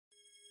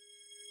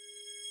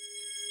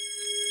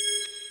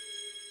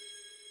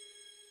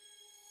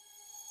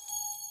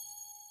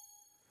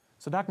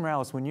So Dr.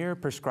 Morales, when you're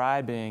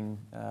prescribing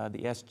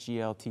the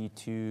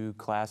SGLT2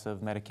 class of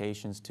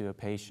medications to a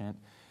patient,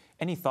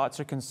 any thoughts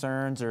or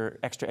concerns or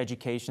extra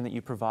education that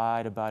you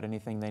provide about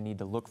anything they need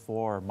to look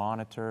for or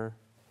monitor?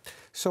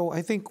 So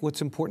I think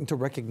what's important to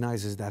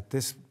recognize is that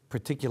this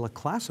particular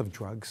class of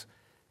drugs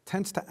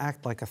tends to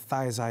act like a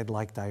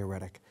thiazide-like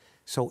diuretic.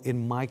 So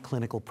in my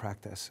clinical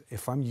practice,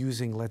 if I'm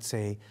using, let's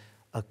say,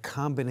 a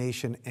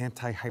combination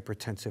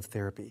antihypertensive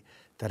therapy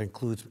that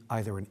includes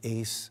either an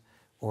ACE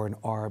or an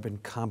ARB in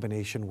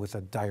combination with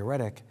a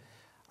diuretic,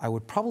 I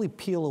would probably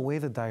peel away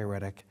the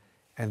diuretic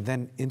and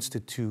then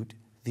institute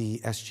the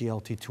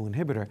SGLT2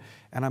 inhibitor.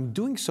 And I'm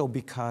doing so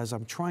because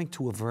I'm trying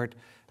to avert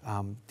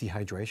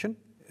dehydration,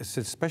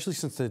 especially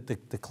since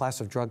the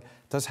class of drug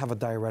does have a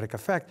diuretic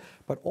effect,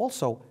 but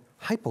also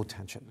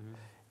hypotension.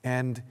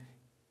 And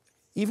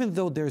even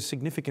though there's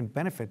significant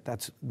benefit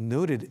that's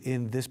noted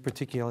in this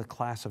particular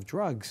class of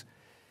drugs,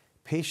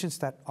 patients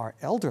that are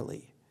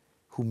elderly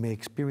who may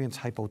experience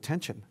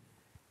hypotension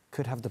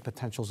could have the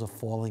potentials of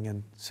falling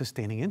and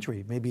sustaining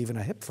injury, maybe even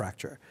a hip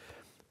fracture.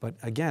 But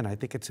again, I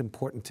think it's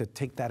important to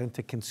take that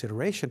into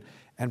consideration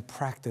and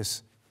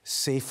practice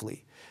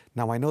safely.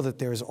 Now, I know that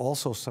there's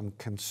also some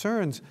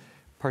concerns,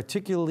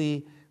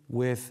 particularly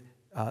with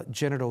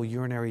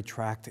genitourinary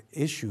tract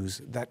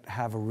issues that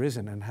have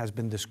arisen and has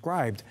been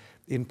described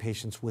in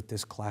patients with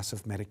this class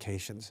of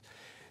medications.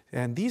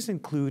 And these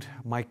include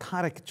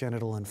mycotic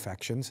genital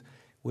infections,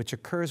 which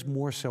occurs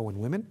more so in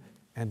women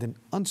and in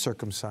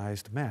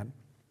uncircumcised men.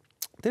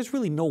 There's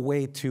really no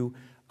way to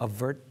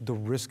avert the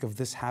risk of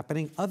this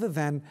happening other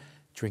than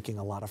drinking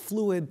a lot of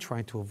fluid,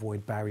 trying to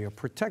avoid barrier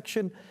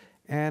protection,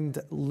 and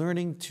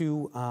learning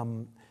to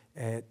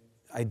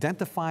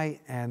identify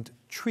and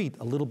treat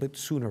a little bit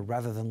sooner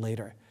rather than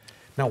later.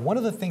 Now, one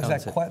of the things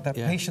that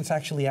patients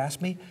actually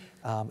ask me,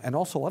 and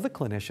also other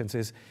clinicians,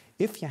 is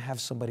if you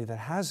have somebody that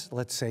has,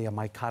 let's say, a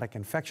mycotic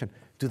infection,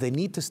 do they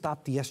need to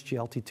stop the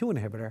SGLT2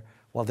 inhibitor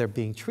while they're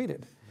being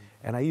treated?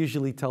 And I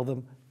usually tell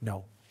them,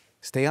 no.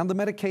 Stay on the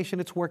medication,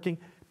 it's working,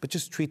 but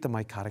just treat the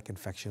mycotic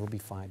infection, it'll be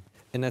fine.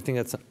 And I think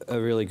that's a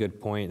really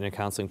good point and a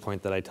counseling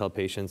point that I tell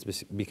patients,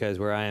 because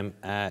where I am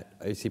at,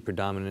 I see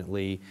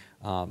predominantly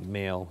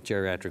male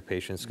geriatric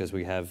patients because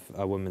we have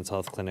a women's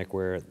health clinic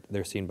where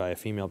they're seen by a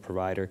female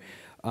provider.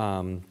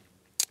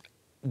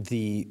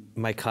 The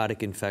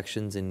mycotic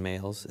infections in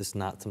males is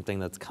not something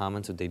that's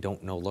common, so they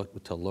don't know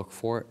what to look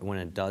for when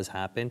it does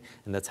happen,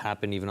 and that's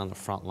happened even on the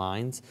front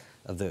lines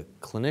of the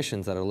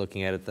clinicians that are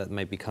looking at it that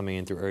might be coming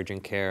in through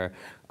urgent care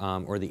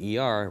or the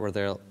ER, where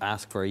they'll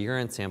ask for a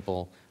urine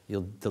sample.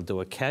 They'll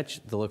do a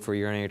catch, they'll look for a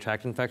urinary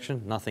tract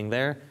infection, nothing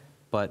there,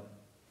 but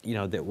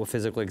the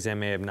physical exam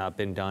may have not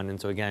been done. And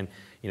so again,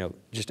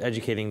 just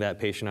educating that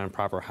patient on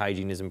proper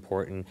hygiene is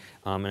important.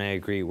 And I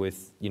agree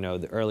with,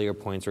 the earlier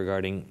points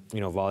regarding,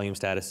 volume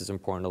status is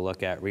important to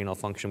look at. Renal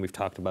function we've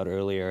talked about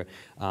earlier,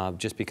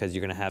 just because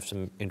you're gonna have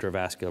some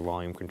intravascular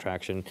volume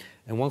contraction.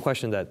 And one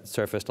question that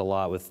surfaced a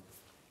lot with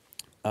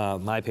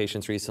my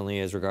patients recently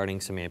is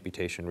regarding some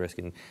amputation risk.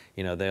 And,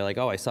 they're like,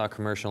 oh, I saw a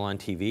commercial on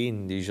TV,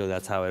 and usually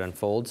that's how it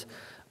unfolds.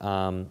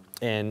 And,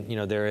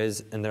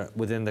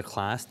 within the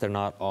class, they're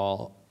not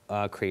all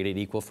created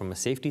equal from a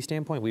safety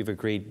standpoint. We've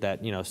agreed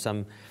that,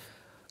 some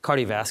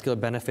cardiovascular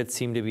benefits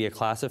seem to be a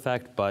class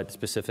effect, but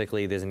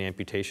specifically there's an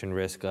amputation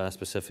risk,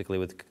 specifically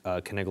with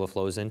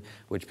canagliflozin,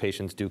 which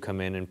patients do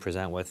come in and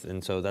present with.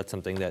 And so that's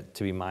something that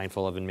to be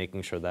mindful of and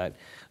making sure that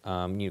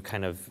you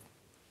kind of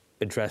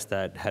address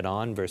that head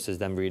on versus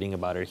them reading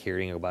about it,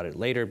 hearing about it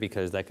later,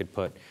 because that could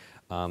put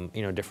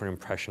different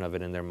impression of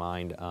it in their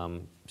mind.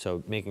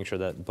 So making sure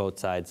that both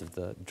sides of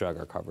the drug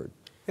are covered.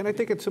 And I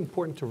think it's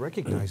important to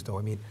recognize, though,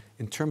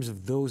 in terms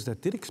of those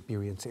that did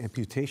experience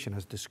amputation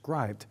as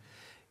described,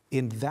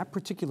 in that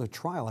particular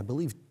trial, I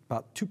believe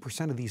about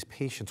 2% of these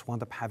patients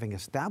wound up having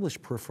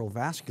established peripheral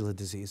vascular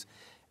disease,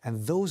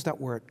 and those that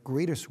were at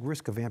greatest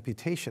risk of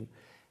amputation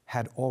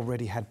had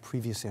already had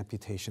previous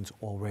amputations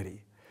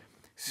already.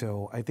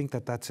 So I think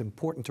that that's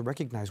important to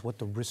recognize what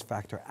the risk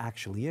factor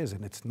actually is,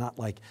 and it's not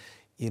like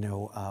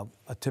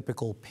a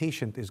typical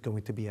patient is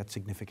going to be at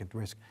significant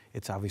risk.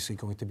 It's obviously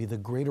going to be the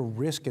greater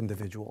risk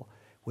individual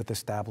with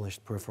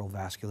established peripheral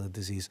vascular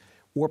disease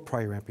or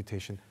prior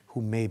amputation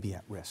who may be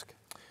at risk.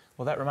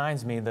 Well, that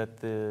reminds me that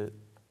the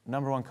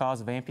 #1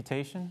 cause of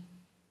amputation,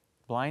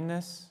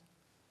 blindness,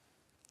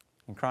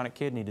 and chronic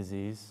kidney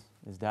disease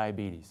is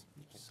diabetes.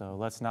 So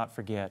let's not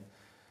forget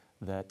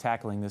that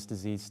tackling this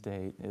disease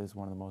state is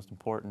one of the most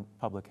important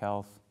public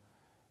health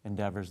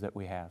endeavors that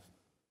we have.